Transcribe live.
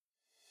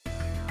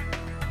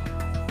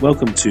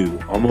Welcome to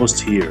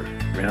Almost Here,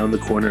 Round the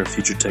Corner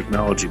Future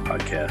Technology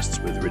podcasts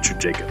with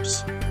Richard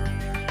Jacobs.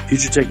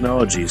 Future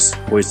technologies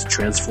poised to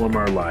transform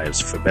our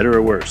lives for better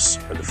or worse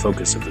are the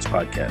focus of this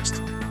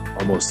podcast.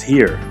 Almost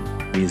here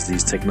means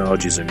these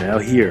technologies are now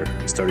here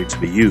and starting to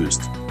be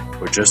used,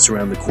 or just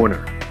around the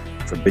corner,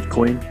 from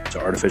Bitcoin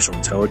to artificial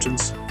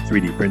intelligence,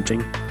 3D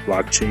printing,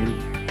 blockchain,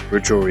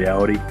 virtual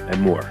reality,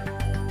 and more.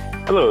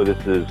 Hello,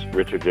 this is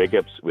Richard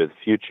Jacobs with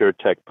Future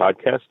Tech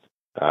Podcast.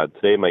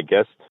 Today my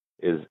guest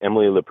is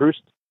Emily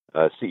Leproust,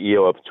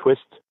 CEO of Twist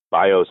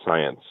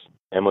Bioscience.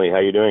 Emily, how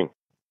are you doing?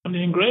 I'm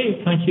doing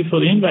great. Thank you for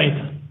the invite.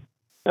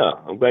 Yeah,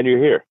 I'm glad you're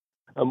here.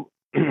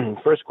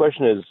 First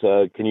question is,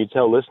 can you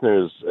tell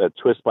listeners at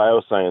Twist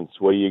Bioscience,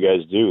 what do you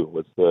guys do?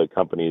 What's the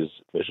company's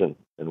mission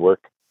and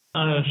work?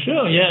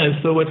 Sure,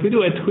 yeah. So what we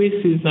do at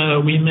Twist is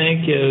we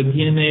make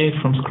DNA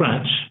from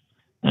scratch.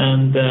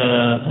 And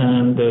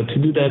to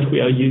do that, we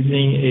are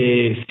using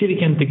a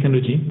silicon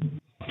technology.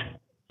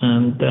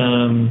 And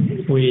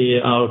we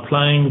are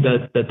applying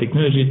that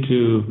technology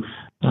to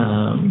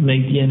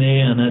make DNA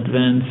and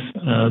advance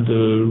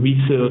the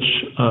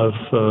research of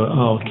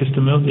our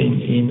customers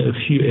in a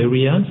few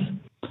areas.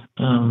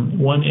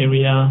 One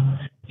area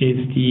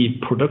is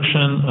the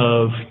production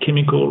of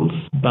chemicals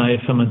by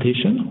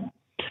fermentation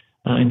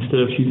instead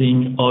of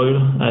using oil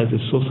as a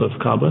source of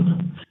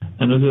carbon.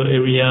 Another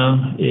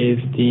area is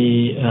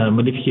the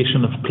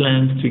modification of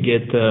plants to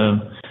get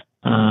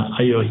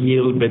higher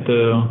yield,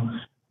 better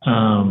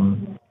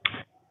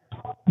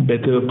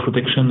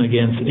protection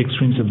against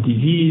extremes of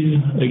disease,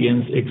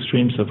 against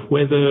extremes of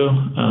weather,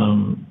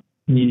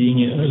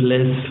 needing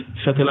less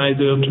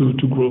fertilizer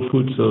to grow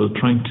food, so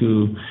trying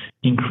to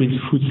increase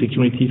food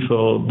security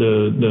for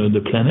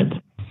the planet.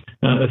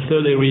 A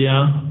third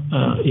area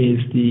is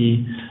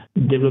the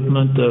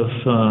development of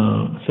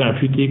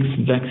therapeutics,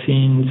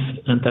 vaccines,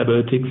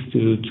 antibiotics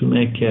to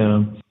make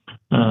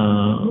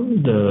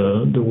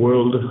the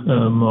world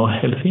more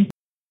healthy.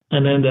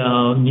 And then there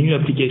are new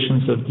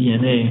applications of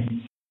DNA,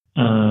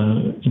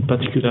 in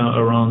particular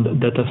around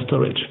data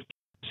storage.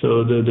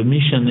 So the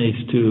mission is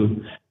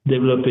to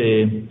develop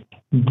a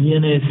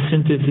DNA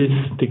synthesis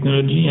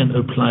technology and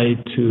apply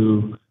it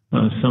to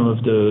some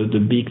of the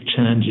big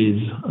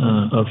challenges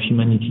of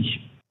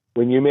humanity.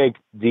 When you make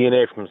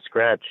DNA from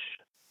scratch,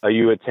 are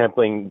you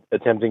attempting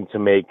to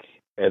make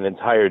an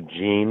entire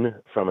gene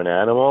from an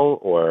animal,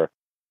 or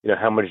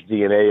how much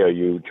DNA are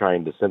you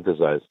trying to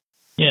synthesize?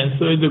 Yeah,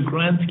 so in the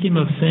grand scheme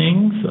of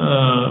things,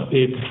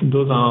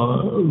 those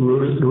are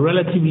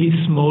relatively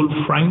small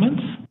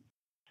fragments.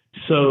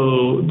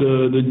 So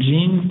the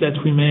genes that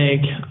we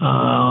make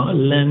are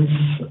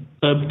lengths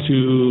up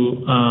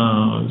to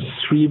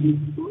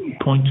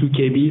 3.2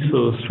 kb,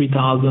 so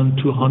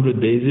 3,200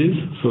 bases,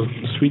 so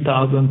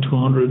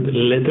 3,200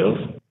 letters.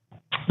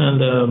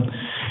 And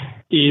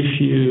if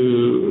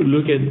you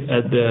look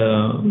at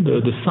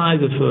the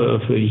size of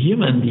a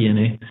human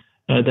DNA,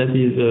 that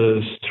is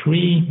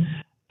 3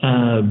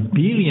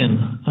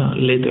 billion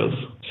letters.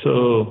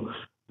 So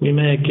we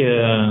make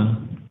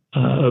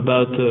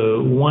about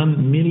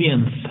 1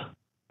 millionth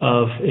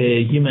of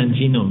a human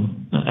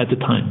genome at a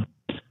time.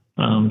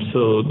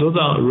 So those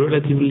are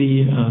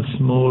relatively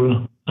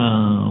small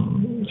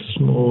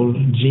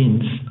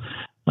genes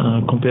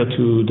compared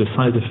to the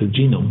size of a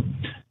genome.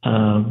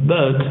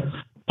 But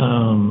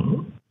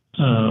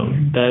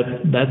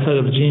that side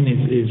of gene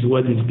is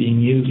what is being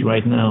used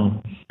right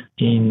now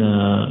in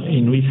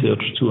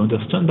research to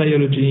understand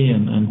biology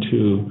and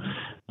to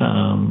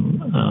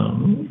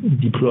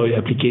deploy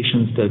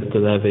applications that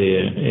have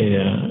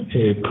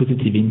a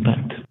positive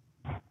impact.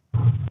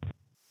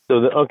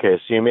 So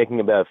you're making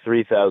about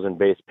 3,000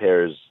 base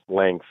pairs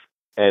length,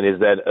 and is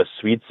that a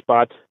sweet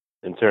spot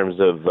in terms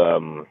of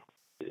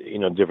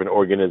different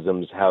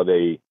organisms, how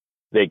they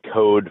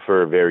code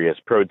for various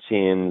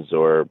proteins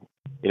or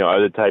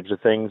other types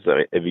of things?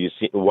 Have you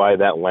seen why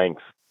that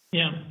length?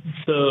 Yeah,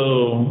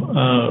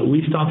 so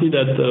we started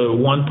at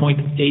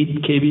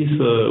 1.8 kb,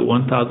 so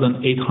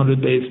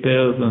 1,800 base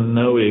pairs, and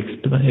now we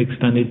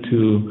expanded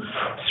to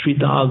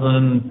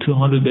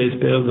 3,200 base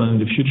pairs,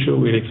 and in the future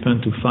we'll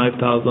expand to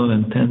 5,000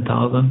 and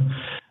 10,000.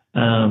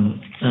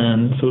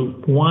 And so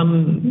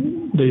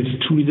there's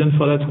two reasons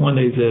for that. One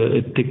is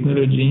a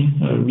technology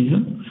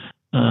reason.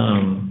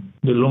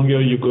 The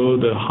longer you go,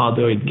 the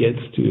harder it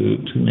gets to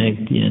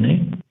make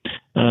DNA.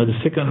 The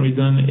second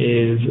reason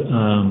is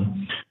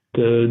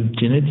the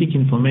genetic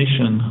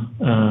information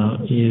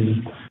is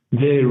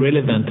very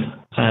relevant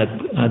at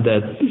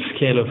that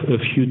scale of a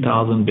few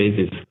thousand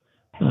bases.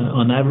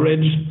 On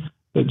average,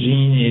 a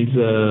gene is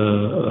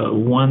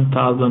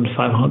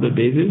 1,500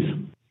 bases,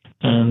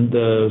 and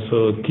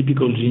so a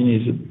typical gene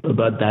is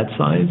about that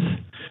size.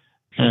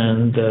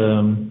 And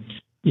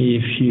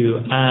if you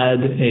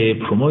add a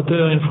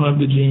promoter in front of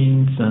the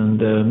genes and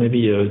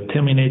maybe a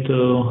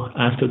terminator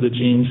after the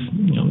genes,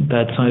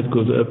 that size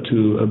goes up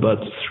to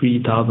about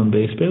 3,000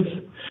 base pairs.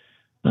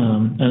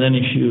 And then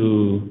if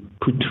you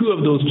put two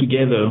of those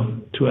together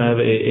to have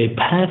a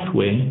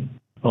pathway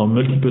or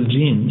multiple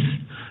genes,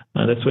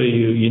 that's why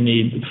you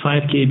need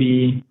 5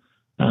 kb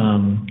I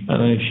don't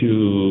know if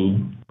you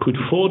put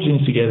 4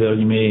 genes together,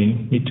 you may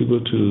need to go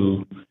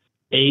to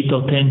 8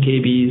 or 10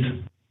 kbs,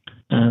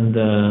 and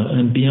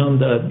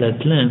beyond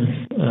that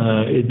length,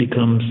 it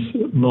becomes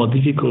more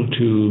difficult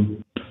to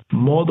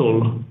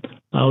model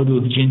how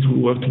those genes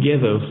will work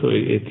together. So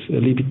it's a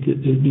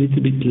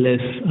little bit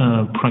less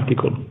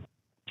practical.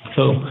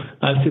 So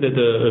I'd say that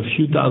a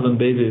few thousand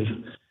bases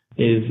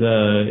is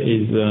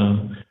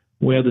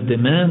where the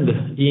demand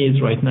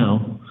is right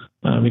now,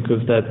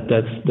 because that's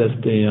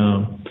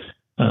the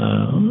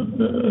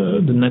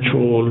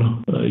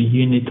natural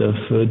unit of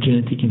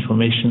genetic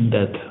information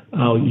that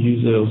our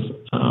users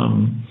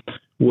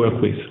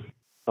work with.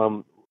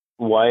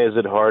 Why is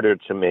it harder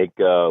to make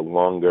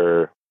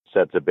longer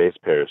sets of base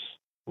pairs?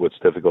 What's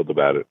difficult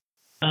about it?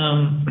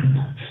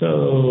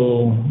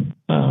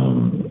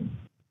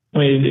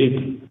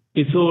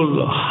 It's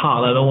all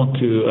hard. I don't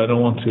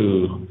want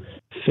to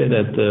say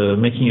that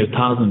making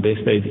 1,000 base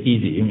pairs is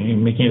easy. I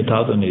mean, making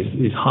 1,000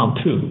 is hard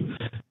too.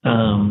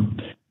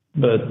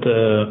 But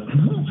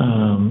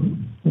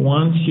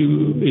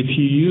if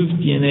you use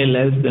DNA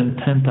less than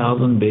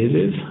 10,000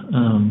 bases,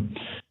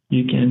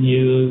 you can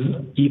use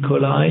E.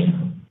 coli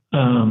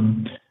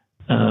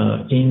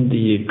in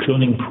the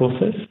cloning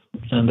process,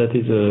 and that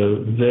is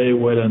a very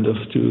well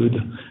understood,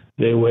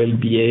 very well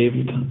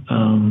behaved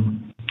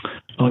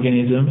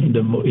organism in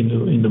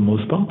the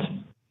most part.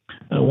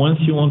 Once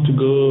you want to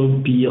go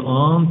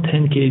beyond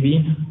 10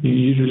 kb, you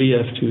usually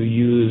have to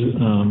use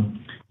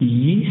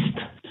yeast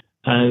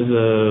as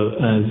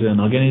an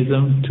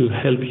organism to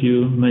help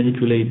you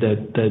manipulate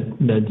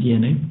that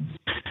DNA.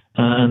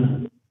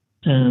 And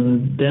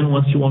then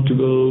once you want to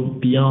go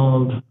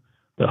beyond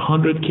the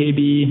 100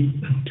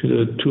 kb to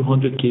the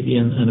 200 kb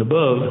and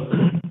above,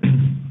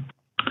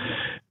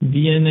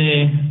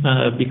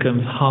 DNA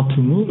becomes hard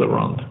to move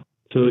around.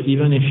 So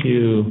even if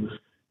you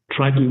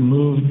try to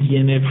move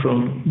DNA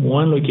from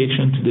one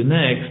location to the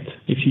next,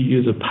 if you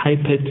use a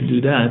pipette to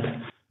do that,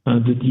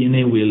 the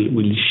DNA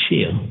will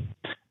shear.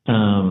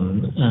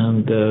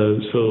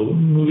 So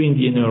moving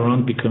DNA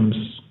around becomes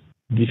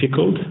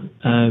difficult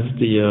as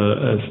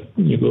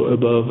you go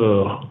above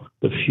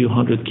a few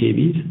hundred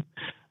kbs.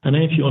 And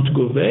then if you want to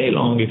go very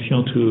long, if you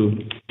want to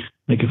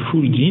make a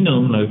full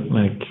genome,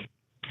 like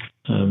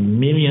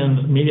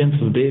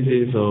millions of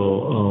bases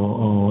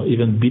or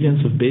even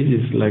billions of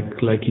bases,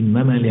 like in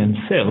mammalian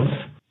cells,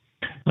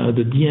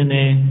 the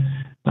DNA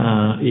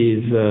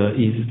is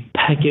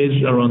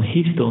packaged around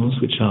histones,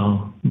 which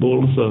are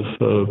balls of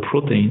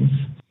proteins,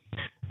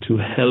 to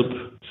help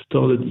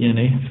store the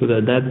DNA, so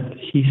that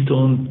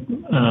histone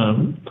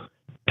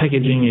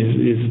packaging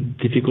is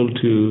difficult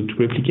to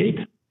replicate.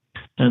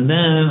 And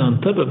then on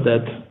top of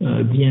that,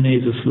 DNA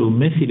is also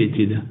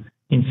methylated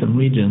in some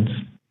regions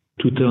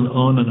to turn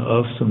on and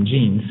off some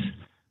genes.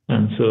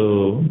 And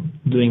so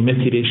doing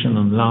methylation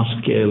on large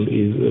scale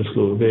is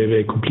also very,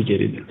 very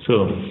complicated.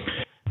 So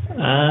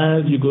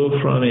as you go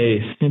from a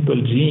simple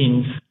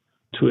genes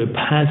to a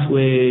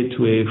pathway,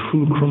 to a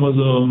full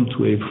chromosome,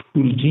 to a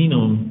full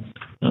genome,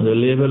 and the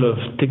level of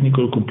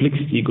technical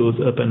complexity goes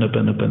up and up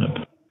and up and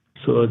up.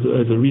 So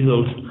as a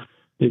result,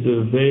 there's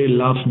a very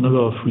large number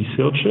of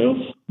researchers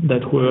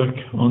that work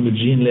on the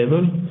gene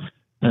level,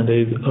 and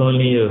there's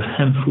only a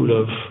handful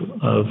of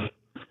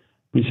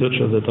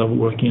researchers that are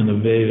working on a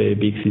very, very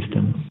big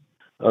system.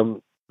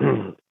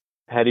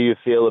 How do you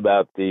feel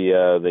about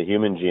the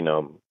human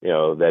genome?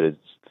 That is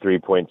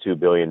 3.2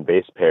 billion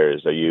base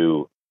pairs. Are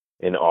you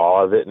in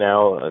awe of it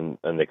now and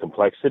the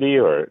complexity,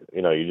 or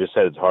you just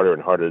said it's harder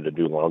and harder to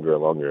do longer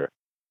and longer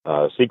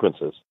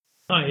sequences?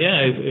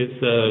 It's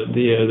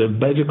the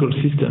biological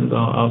systems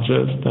are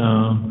just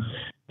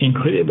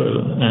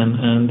incredible,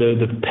 and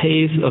the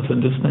pace of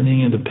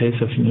understanding and the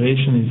pace of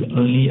innovation is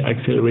only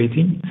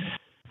accelerating.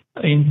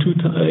 In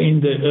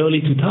the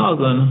early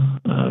 2000s,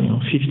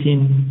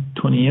 15,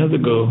 20 years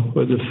ago,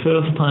 was the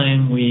first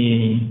time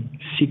we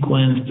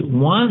sequenced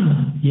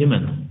one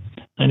human,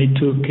 and it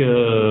took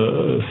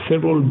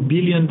several $1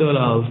 billion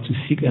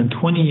and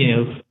 20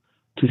 years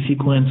to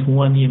sequence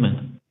one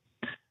human.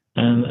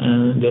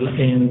 And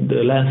in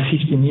the last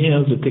 15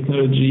 years, the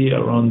technology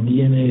around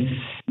DNA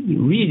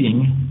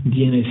reading,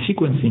 DNA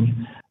sequencing,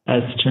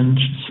 has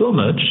changed so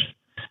much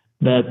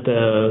that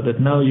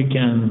now you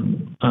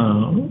can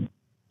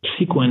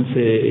sequence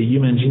a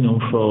human genome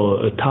for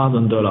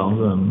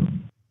 $1,000.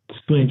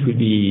 Soon it will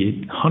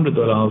be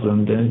 $100,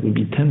 and then it will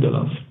be $10.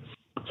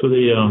 So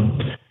the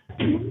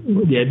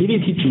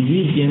ability to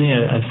read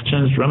DNA has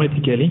changed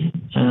dramatically,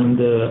 and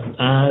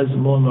as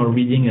more and more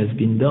reading has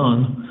been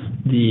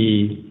done,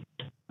 the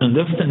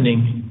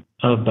understanding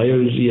of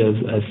biology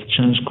has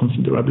changed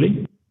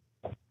considerably.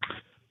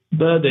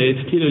 But there is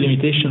still a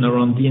limitation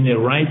around DNA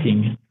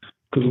writing,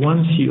 because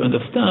once you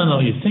understand,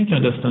 or you think you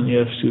understand, you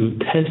have to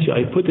test your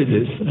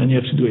hypothesis, and you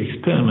have to do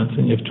experiments,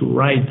 and you have to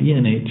write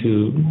DNA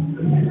to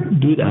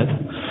do that.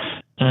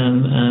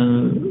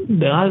 And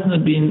there has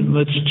not been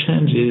much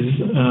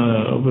changes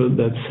over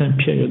that same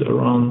period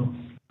around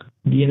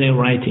DNA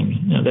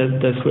writing.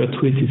 That's where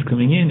Twist is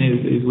coming in.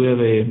 Is we have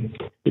a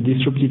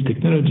disruptive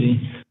technology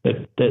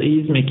that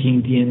is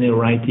making DNA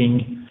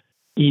writing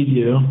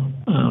easier,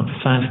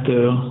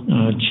 faster,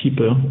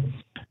 cheaper,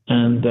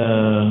 and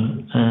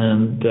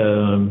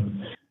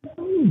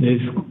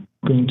there's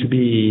going to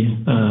be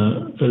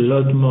a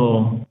lot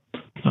more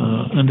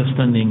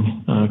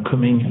understanding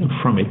coming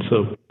from it.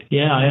 So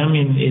yeah, I am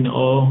in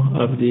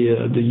awe of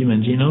the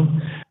human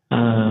genome,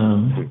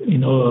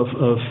 in awe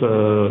of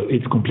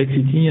its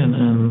complexity,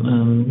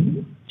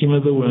 and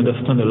even though we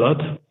understand a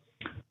lot,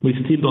 we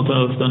still don't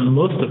understand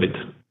most of it,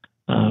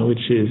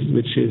 which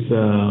is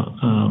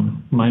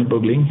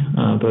mind-boggling.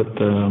 But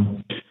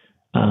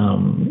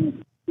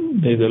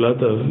there's a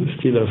lot of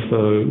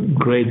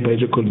great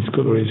biological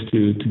discoveries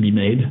to be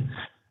made,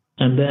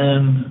 and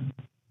then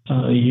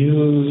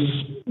use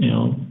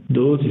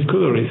those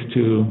discoveries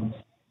to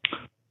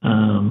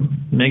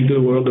make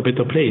the world a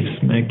better place,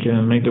 make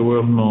the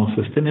world more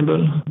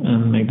sustainable,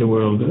 and make the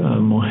world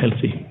more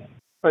healthy.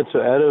 All right.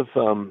 So out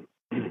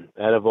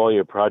of all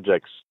your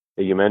projects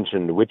that you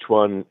mentioned, which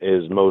one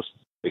is most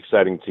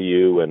exciting to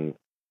you? And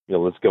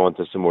let's go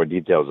into some more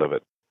details of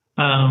it.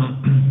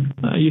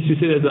 I used to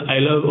say that I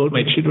love all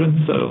my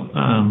children, so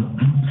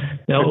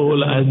they're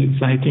all as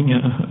exciting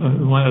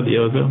one or the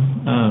other.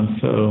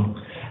 So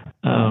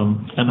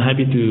I'm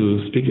happy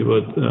to speak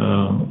about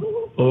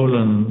all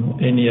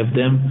and any of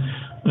them.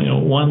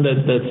 One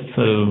that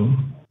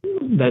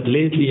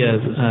lately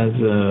has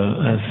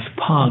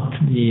sparked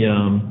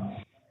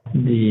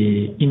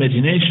the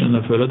imagination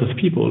of a lot of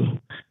people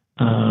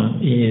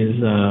is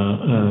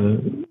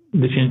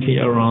definitely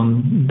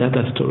around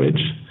data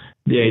storage.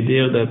 The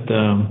idea that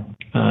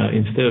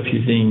instead of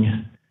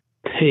using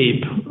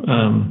tape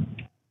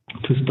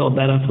to store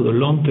data for the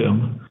long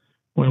term,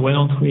 why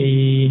don't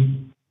we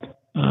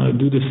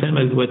do the same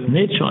as what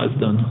nature has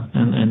done?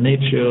 And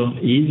nature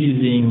is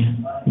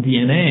using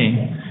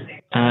DNA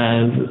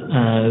as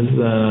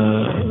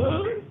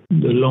the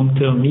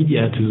long-term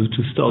media to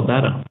store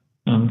data.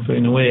 So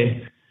in a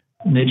way,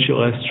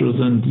 nature has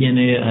chosen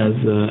DNA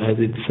as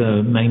its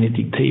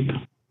magnetic tape,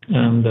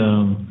 and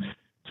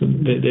so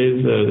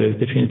there's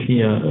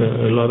definitely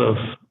a lot of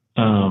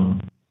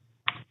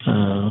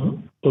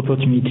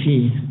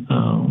opportunity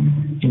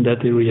in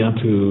that area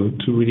to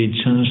really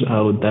change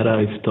how data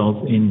is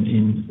stored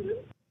in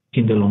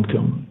the long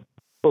term.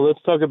 Well,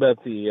 let's talk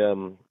about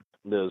the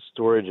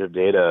storage of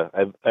data.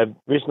 I've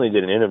recently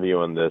did an interview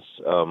on this.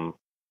 I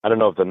don't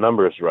know if the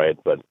number is right,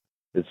 but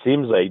it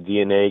seems like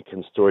DNA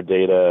can store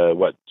data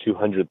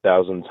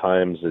 200,000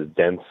 times as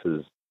dense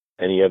as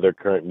any other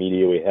current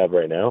media we have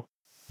right now.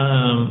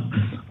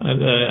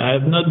 I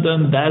have not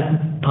done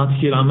that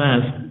particular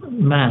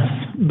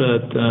math,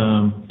 but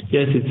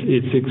yes,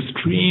 it's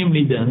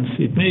extremely dense.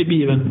 It may be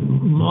even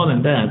more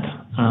than that.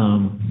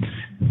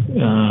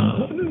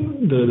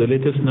 The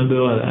latest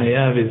number I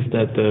have is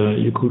that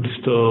you could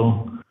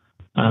store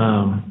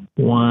 1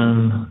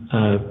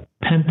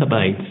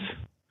 petabyte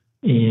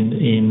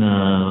in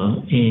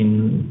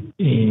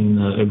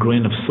a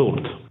grain of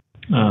salt.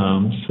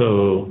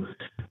 So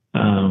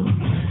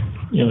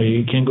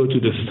you can go to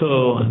the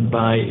store and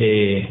buy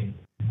a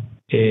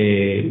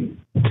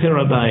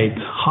terabyte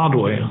hard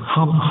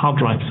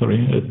drive,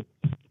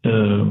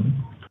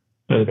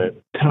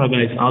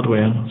 terabyte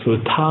hardware. So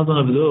 1,000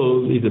 of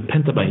those is a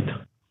petabyte.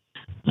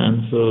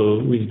 And so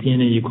with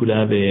DNA, you could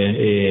have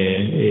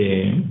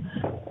a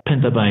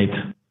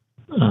petabyte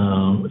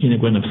in a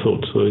grain of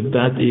salt. So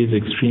that is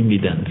extremely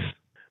dense.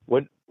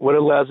 What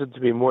allows it to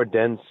be more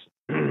dense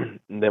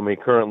than we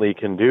currently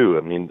can do?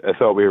 I mean, I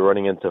thought we were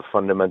running into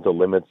fundamental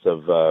limits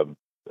of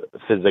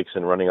physics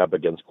and running up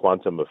against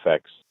quantum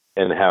effects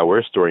and how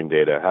we're storing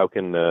data. How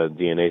can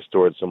DNA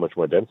store it so much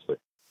more densely?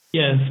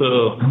 Yeah,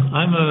 so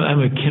I'm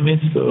a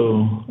chemist,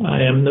 so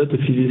I am not a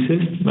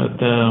physicist, but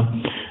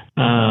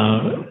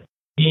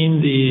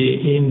in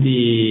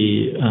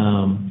the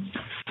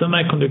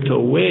semiconductor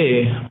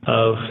way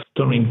of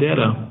storing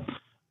data,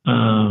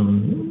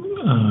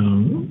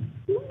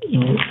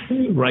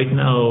 right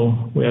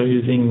now we are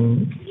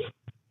using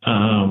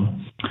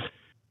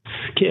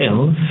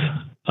scales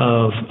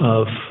of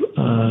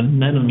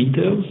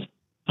nanometers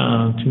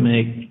to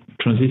make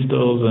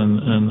transistors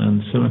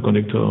and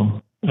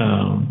semiconductor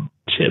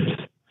chips,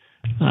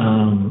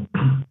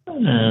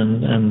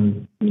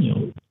 and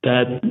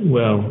that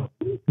we're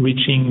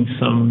reaching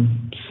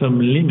some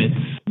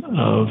limits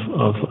of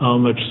how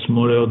much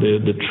smaller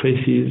the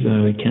traces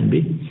can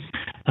be.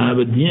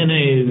 But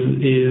DNA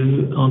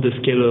is on the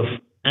scale of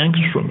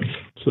angstroms.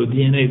 So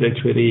DNA is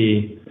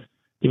actually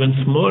even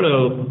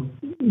smaller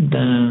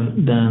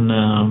than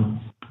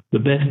the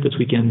best that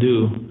we can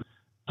do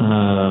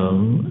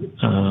on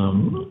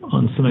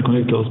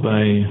semiconductors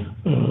by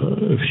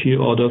a few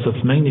orders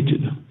of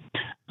magnitude.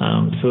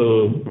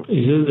 So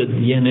it's just that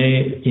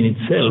DNA in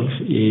itself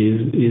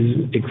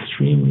is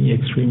extremely,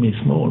 extremely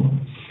small.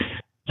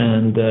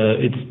 And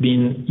it's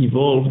been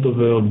evolved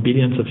over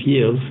billions of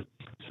years.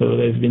 So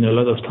there's been a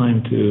lot of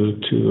time to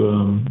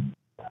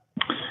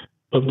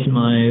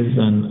optimize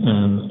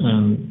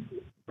and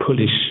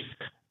polish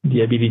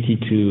the ability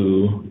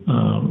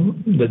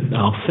that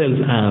our cells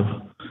have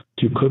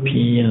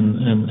copy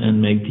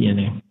and make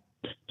DNA.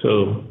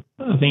 So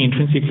I think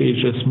intrinsically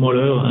it's just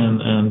smaller,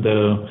 and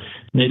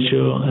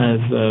nature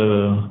has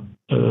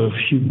a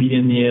few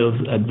billion years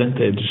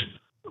advantage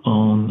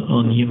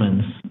on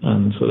humans,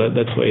 and so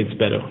that's why it's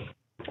better.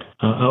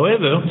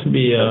 However, to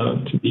be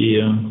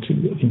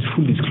in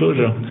full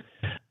disclosure,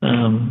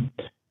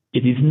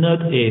 it is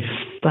not a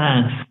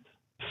fast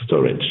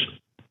storage.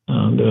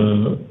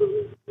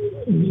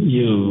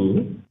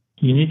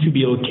 You need to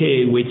be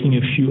okay waiting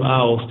a few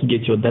hours to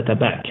get your data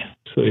back.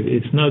 So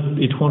it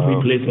won't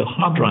replace a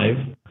hard drive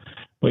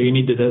where you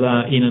need the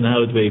data in and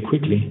out very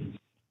quickly.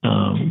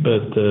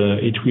 But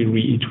it will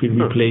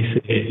replace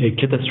a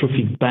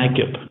catastrophic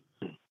backup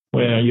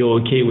where you're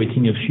okay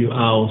waiting a few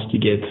hours to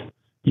get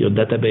your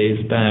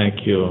database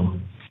back, your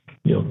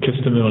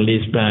customer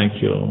list back,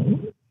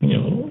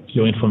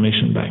 your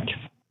information back.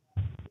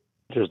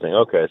 Interesting.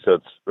 Okay, so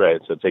it's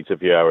right. So it takes a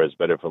few hours,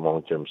 better for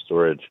long-term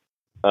storage.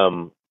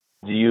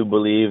 Do you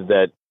believe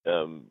that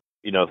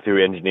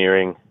through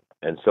engineering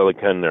and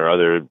silicon or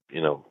other,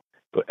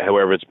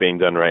 however it's being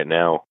done right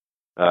now,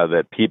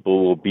 that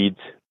people will beat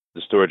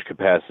the storage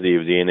capacity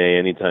of DNA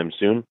anytime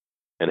soon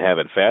and have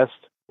it fast,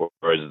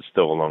 or is it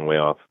still a long way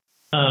off?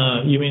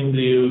 You mean,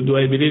 do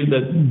I believe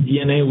that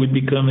DNA would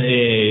become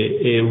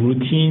a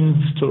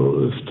routine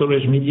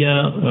storage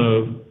media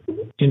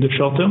in the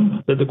short term?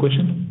 Is that the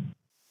question?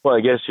 Well,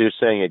 I guess you're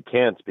saying it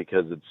can't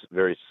because it's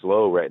very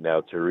slow right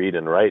now to read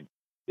and write.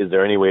 Is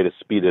there any way to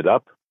speed it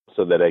up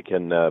so that it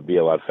can be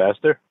a lot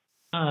faster?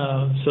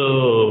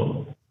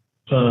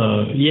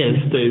 Yes,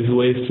 there's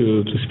ways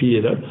to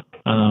speed it up.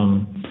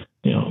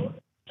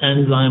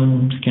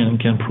 Enzymes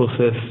can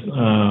process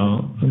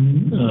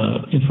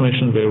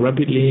information very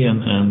rapidly,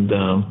 and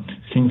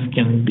things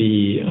can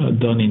be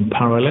done in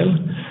parallel.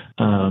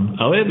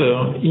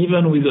 However,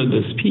 even without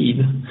the speed,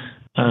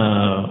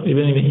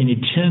 even any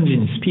change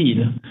in speed,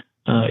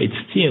 it's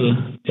still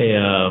a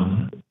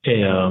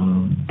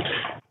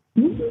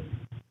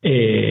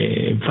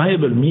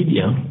viable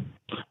media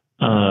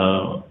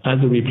as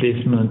a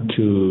replacement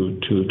to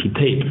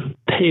tape.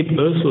 Tape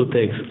also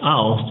takes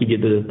hours to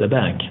get the data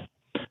back.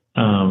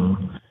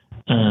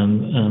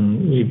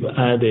 And we've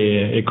had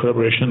a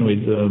collaboration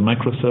with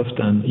Microsoft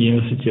and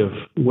University of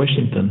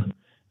Washington,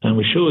 and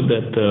we showed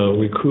that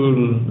we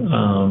could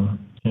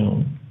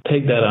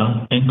take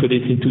data, encode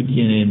it into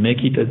DNA,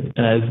 make it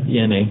as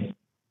DNA,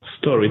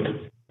 store it,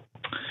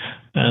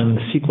 and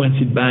sequence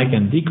it back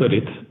and decode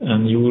it,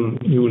 and you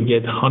will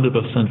get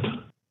 100%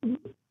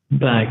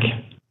 back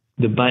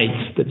the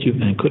bytes that you've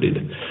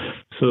encoded.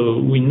 So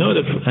we know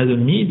that as a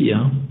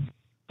media,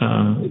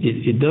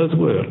 it does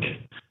work.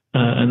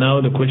 And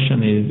now the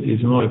question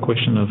is more a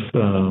question of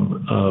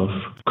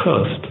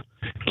cost.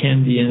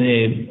 Can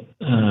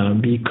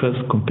DNA be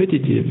cost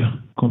competitive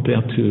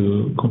compared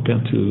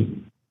to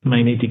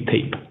magnetic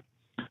tape?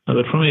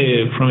 But from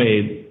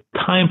a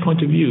time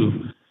point of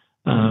view,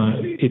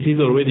 it is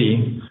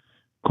already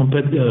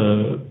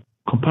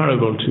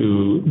comparable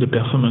to the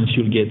performance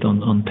you'll get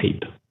on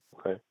tape.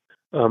 Okay.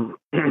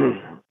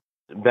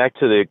 Back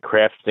to the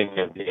crafting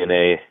of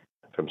DNA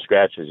from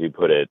scratch, as you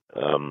put it.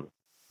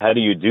 How do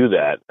you do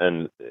that?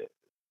 And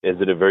is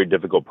it a very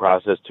difficult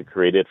process to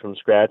create it from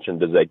scratch? And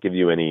does that give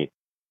you any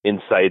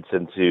insights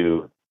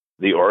into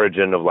the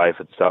origin of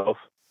life itself?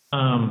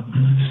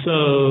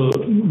 So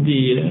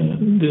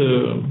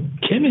the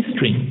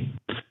chemistry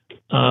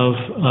of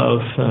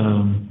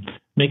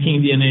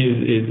making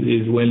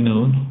DNA is well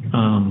known.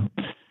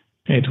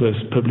 It was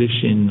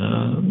published in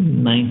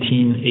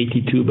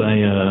 1982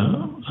 by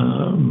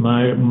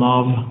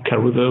Marv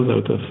Caruthers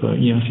out of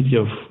University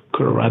of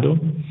Colorado.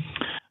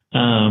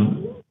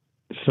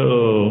 So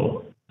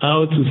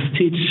how to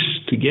stitch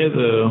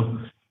together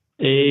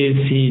A,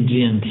 C,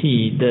 G, and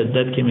T,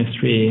 that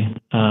chemistry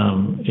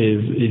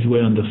is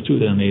well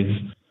understood, and is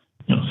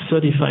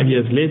 35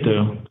 years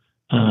later,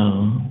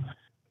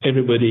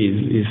 everybody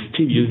is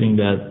still using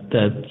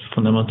that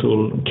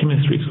fundamental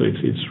chemistry. So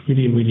it's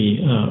really, really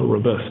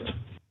robust.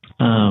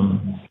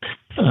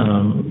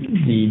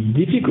 The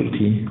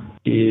difficulty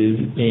is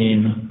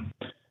in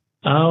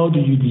how do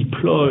you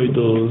deploy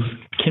those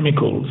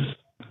chemicals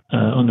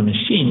on the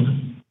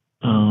machine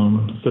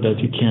so that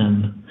you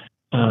can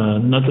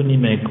not only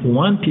make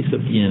one piece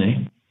of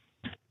DNA,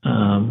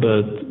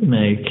 but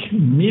make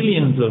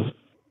millions of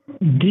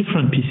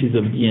different pieces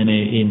of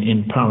DNA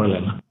in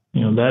parallel.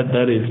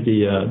 That is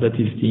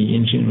the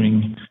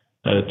engineering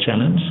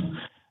challenge.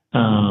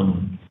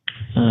 And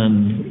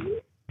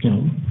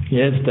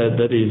yes,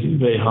 that is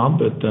very hard.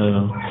 But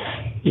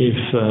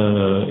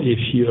if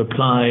you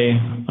apply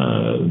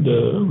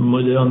the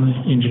modern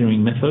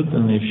engineering methods,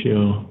 and if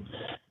you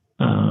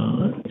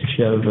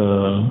have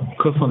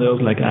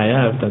co-founders like I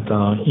have that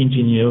are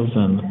engineers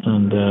and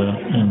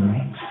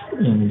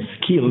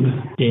skilled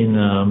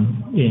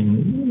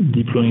in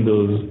deploying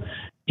those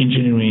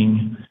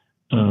engineering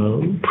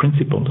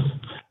principles,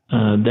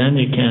 then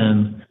you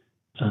can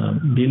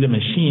build a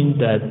machine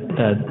that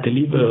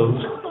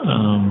delivers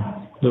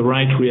the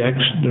right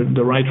reaction,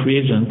 the right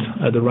reagent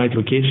at the right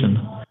location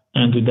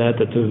and do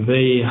that at a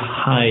very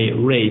high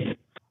rate.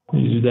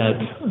 We do that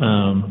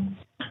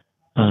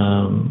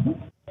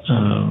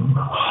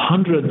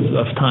hundreds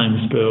of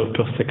times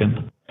per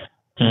second,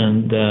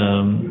 and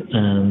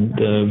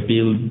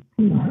build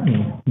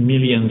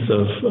millions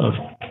of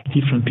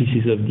different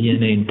pieces of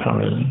DNA in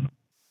parallel.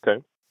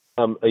 Okay.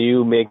 Are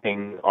you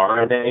making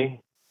RNA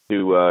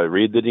to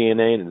read the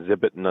DNA and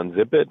zip it and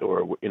unzip it,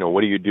 or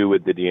what do you do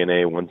with the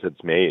DNA once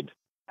it's made?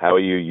 How are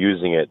you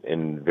using it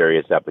in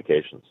various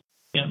applications?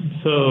 Yeah,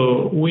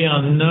 so we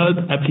are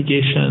not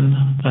application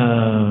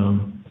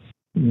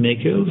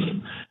makers.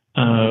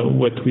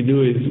 What we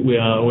do is we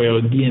are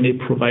a DNA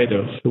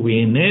provider, so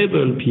we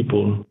enable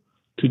people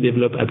to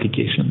develop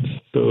applications.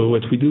 So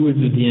what we do with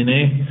the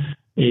DNA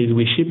is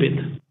we ship it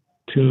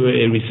to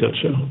a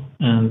researcher,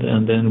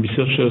 and then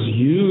researchers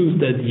use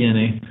that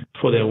DNA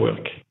for their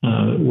work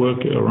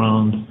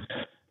around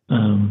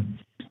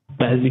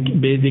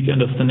basic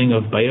understanding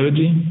of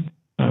biology,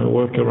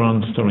 work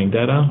around storing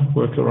data,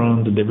 work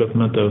around the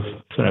development of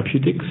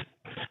therapeutics,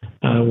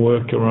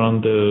 work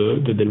around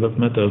the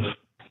development of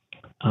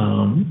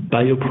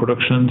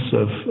bioproductions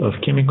of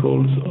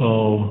chemicals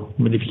or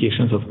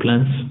modifications of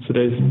plants. So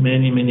there's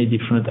many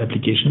different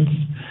applications,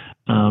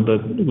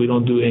 but we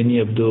don't do any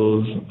of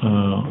those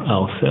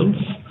ourselves.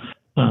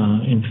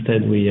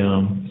 Instead, we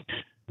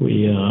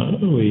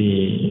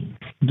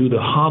do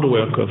the hard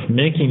work of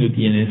making the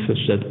DNA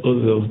such that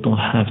others don't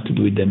have to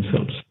do it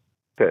themselves.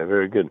 Okay,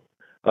 very good.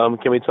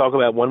 Can we talk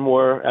about one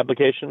more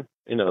application?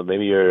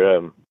 Maybe you're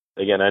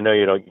again. I know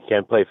you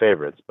can't play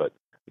favorites, but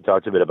you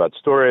talked a bit about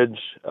storage.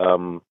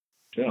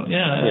 Sure.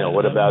 Yeah.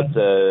 What about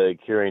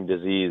curing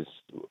disease?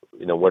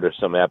 What are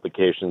some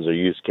applications or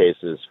use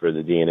cases for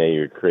the DNA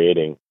you're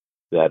creating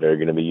that are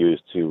going to be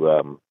used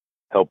to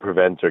help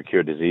prevent or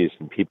cure disease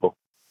in people?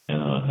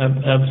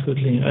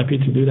 Absolutely, happy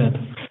to do that.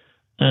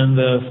 And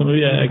so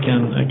maybe I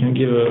can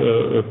give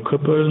a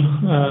couple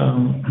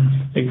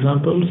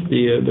examples.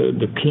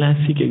 The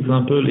classic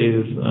example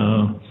is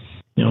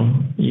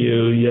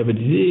you have a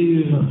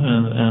disease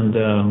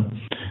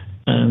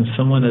and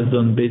someone has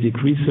done basic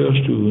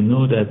research to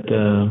know that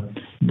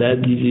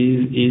that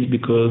disease is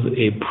because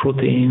a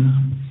protein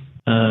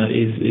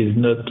is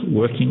not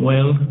working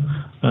well.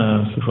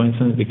 So for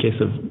instance, in the case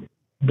of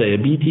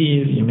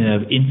diabetes, you may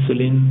have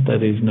insulin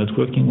that is not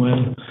working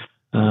well.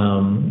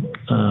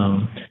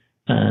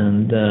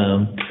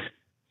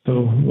 So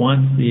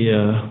once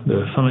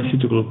the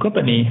pharmaceutical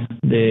company,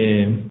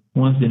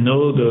 once they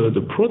know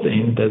the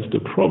protein that's the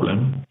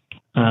problem,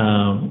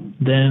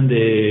 then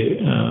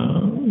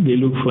they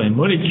look for a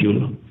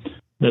molecule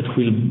that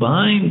will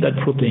bind that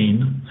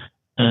protein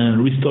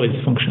and restore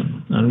its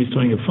function. And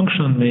restoring a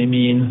function may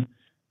mean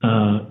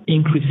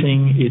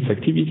increasing its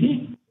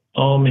activity,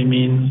 or may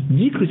mean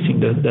decreasing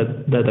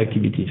that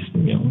activity.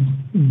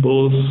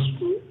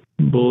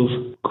 Both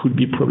could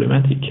be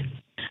problematic.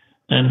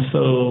 And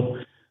so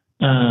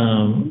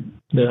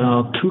there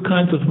are two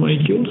kinds of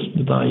molecules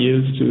that are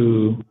used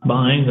to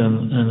bind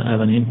and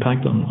have an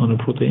impact on a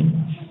protein.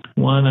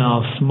 One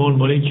are small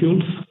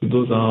molecules.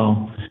 Those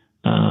are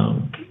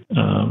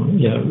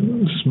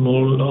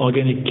small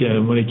organic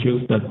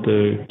molecules that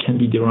can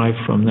be derived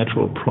from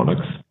natural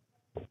products.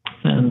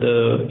 And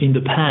in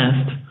the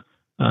past,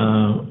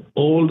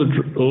 all the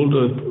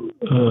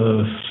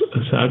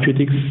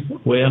therapeutics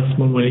were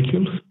small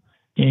molecules.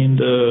 In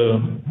the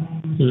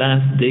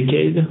last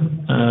decade,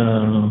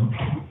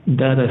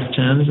 that has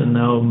changed, and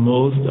now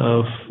most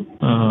of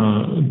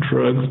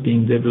drugs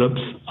being developed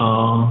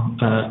are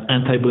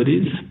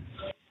antibodies.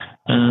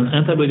 And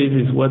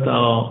antibodies is what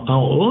our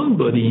own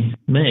body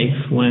makes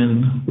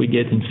when we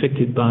get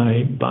infected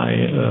by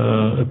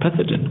a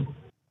pathogen.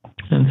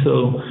 And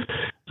so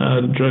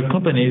drug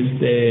companies,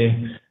 they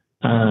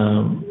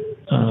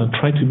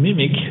try to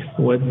mimic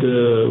what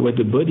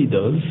the body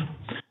does,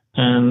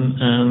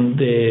 and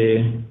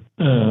they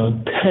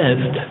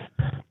test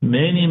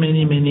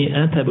many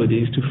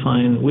antibodies to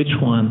find which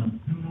one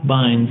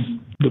binds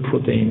the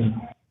protein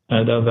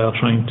that they are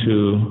trying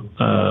to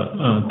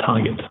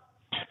target.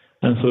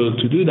 And so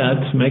to do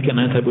that, to make an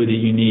antibody,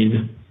 you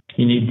need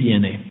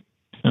DNA.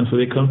 And so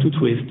they come to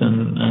Twist,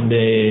 and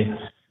they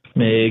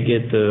may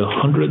get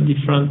 100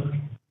 different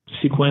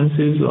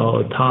sequences,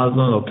 or 1,000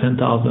 or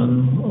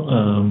 10,000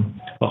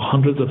 or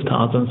hundreds of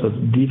thousands of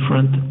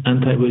different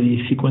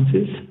antibody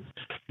sequences.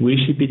 We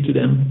ship it to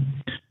them.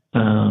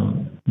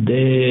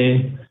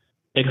 They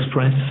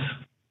express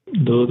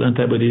those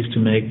antibodies to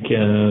make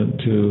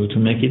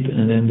it,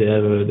 and then they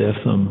have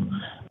some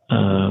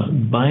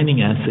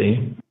binding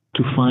assay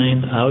to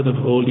find out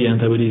of all the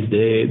antibodies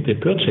they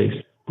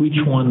purchase which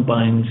one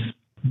binds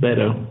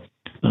better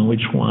and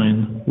which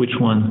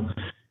one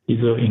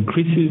either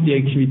increases the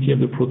activity of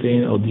the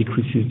protein or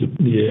decreases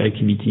the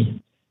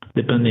activity,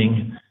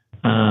 depending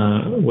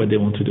what they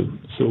want to do.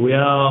 So we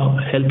are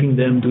helping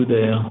them do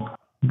their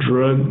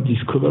drug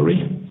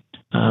discovery,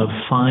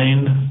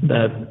 find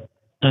that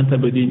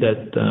antibody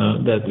that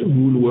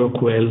will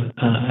work well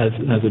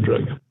as a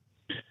drug.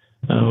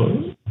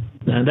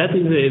 And that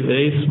is a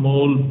very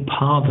small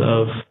part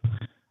of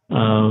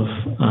of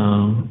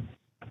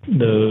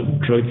the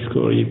drug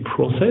discovery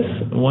process.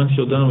 Once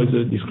you're done with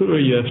the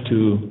discovery, you have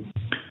to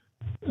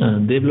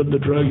develop the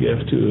drug. You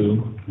have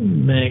to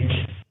make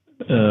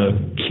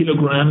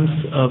kilograms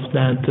of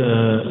that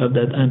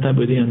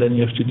antibody, and then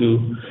you have to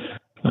do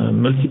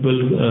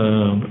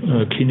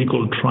multiple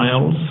clinical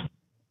trials,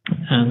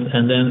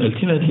 and then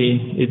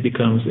ultimately it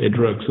becomes a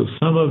drug. So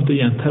some of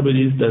the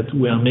antibodies that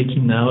we are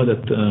making now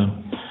that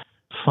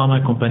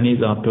pharma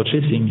companies are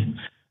purchasing,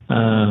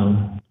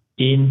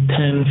 in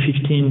 10,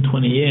 15,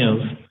 20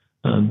 years,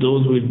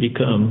 those will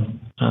become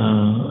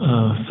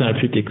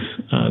therapeutics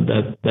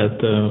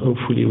that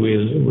hopefully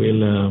will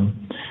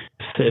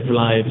save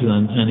lives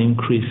and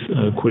increase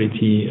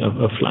quality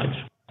of life.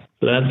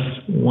 So that's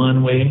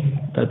one way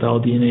that our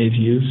DNA is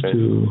used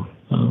to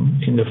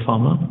in the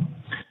pharma.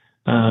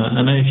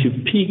 And then if you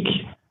peek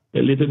a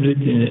little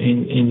bit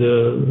in the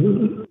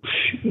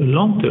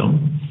long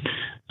term,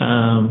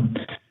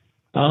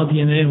 our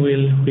DNA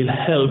will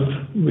help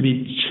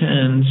really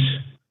change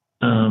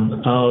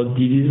how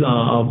diseases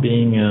are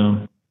being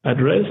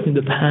addressed. In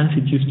the past,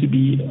 it used to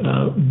be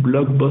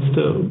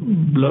blockbuster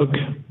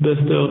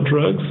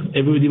drugs.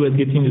 Everybody was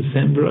getting the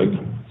same drug.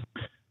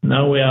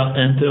 Now we are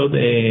entered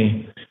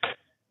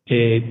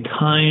a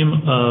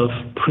time of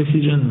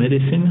precision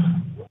medicine,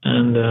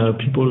 and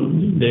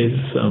there's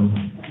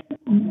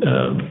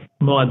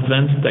more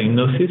advanced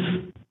diagnosis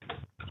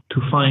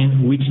to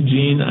find which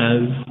gene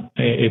has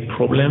a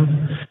problem,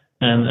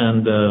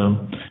 and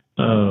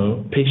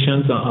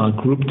patients are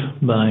grouped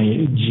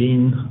by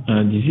gene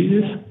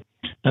diseases.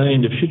 And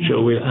in the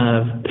future, we'll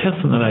have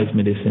personalized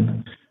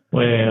medicine,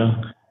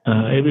 where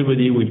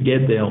everybody will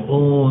get their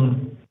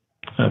own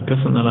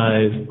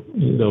personalized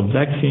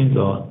vaccines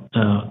or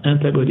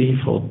antibody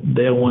for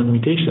their one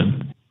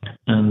mutation,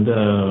 and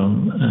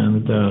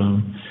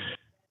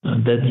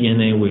that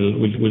DNA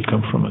will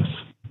come from us.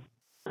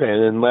 Okay,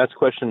 and then last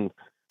question: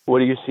 what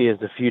do you see as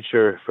the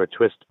future for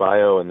Twist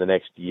Bio in the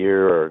next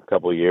year or a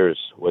couple of years?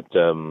 What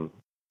do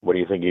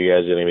you think you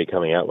guys are going to be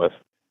coming out with?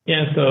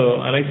 Yeah,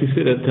 so I like to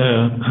say that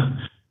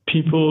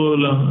people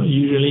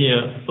usually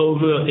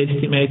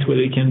overestimate what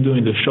they can do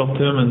in the short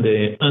term, and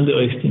they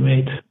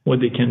underestimate what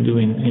they can do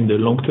in the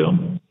long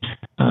term.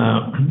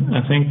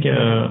 I think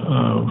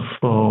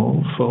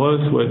for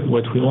us,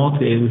 what we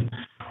want is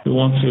we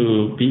want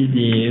to be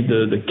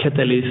the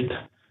catalyst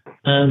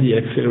and the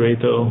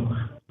accelerator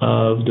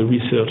of the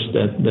research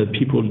that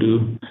people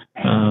do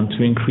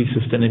to increase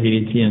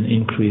sustainability and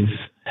increase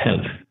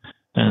health.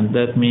 And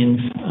that means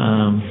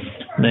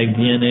make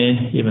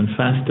DNA even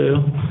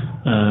faster,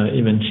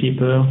 even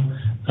cheaper,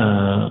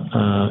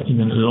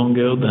 even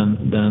longer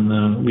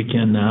than we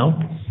can now,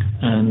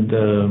 and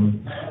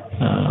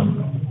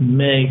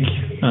make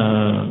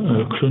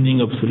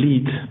cloning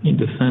obsolete in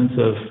the sense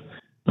of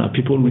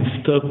people will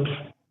stop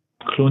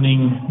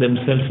cloning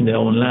themselves in their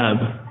own lab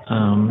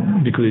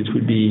because it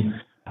will be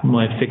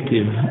more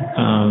effective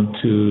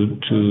to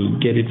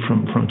get it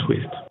from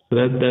Twist. So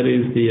that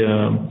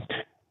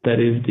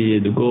is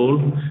the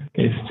goal,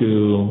 is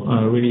to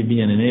really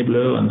be an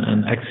enabler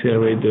and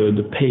accelerate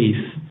the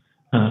pace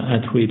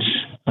at which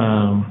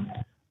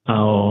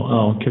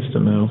our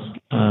customers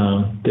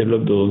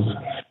develop those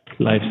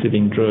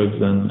life-saving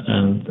drugs and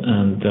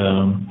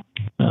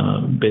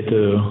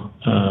better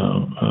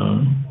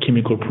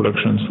chemical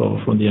productions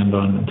for the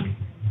environment.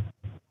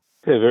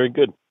 Okay, very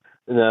good.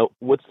 Now,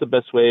 what's the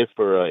best way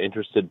for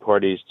interested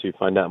parties to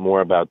find out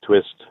more about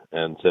Twist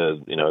and to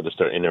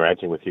start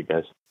interacting with you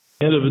guys?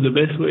 Yeah, the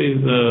best way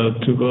is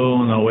to go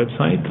on our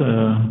website,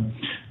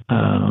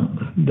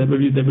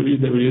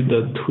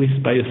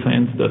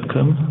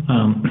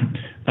 www.twistbioscience.com.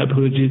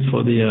 Apologies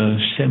for the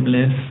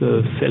shameless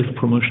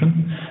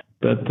self-promotion,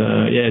 but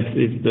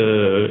it's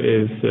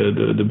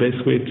the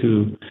best way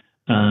to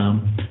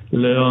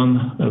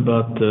learn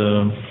about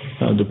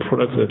the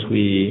products that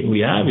we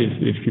have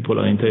if people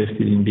are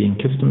interested in being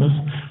customers.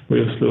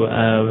 We also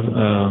have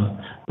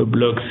a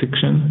blog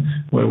section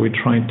where we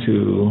try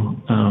to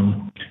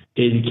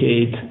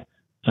educate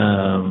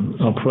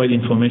or provide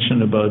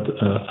information about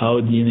how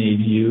DNA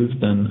is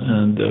used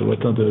and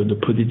what are the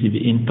positive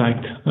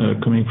impact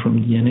coming from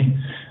DNA.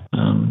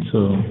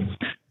 So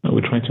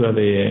we try to have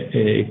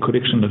a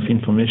collection of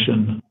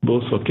information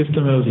both for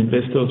customers,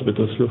 investors, but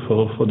also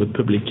for the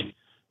public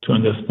to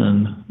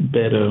understand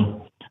better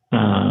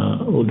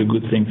all the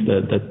good things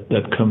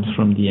that comes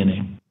from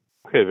DNA.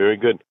 Okay, very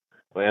good.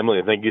 Well,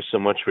 Emily, thank you so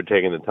much for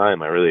taking the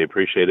time. I really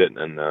appreciate it,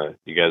 and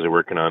you guys are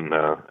working on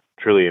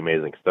truly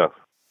amazing stuff.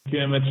 Thank you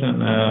very much, and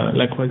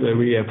likewise, I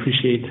really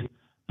appreciate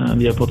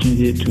the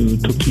opportunity to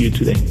talk to you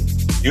today.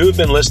 You have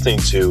been listening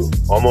to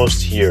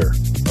Almost Here,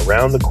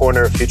 Around the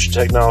Corner Future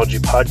Technology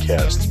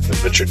podcast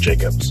with Richard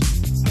Jacobs.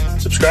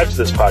 Subscribe to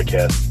this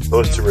podcast,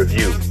 post a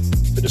review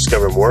to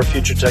discover more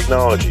future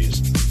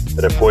technologies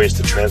that are poised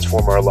to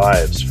transform our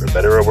lives for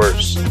better or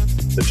worse,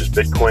 such as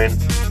Bitcoin,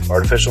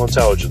 artificial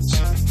intelligence,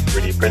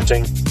 3D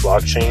printing,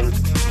 blockchain,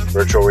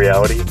 virtual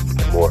reality,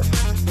 and more.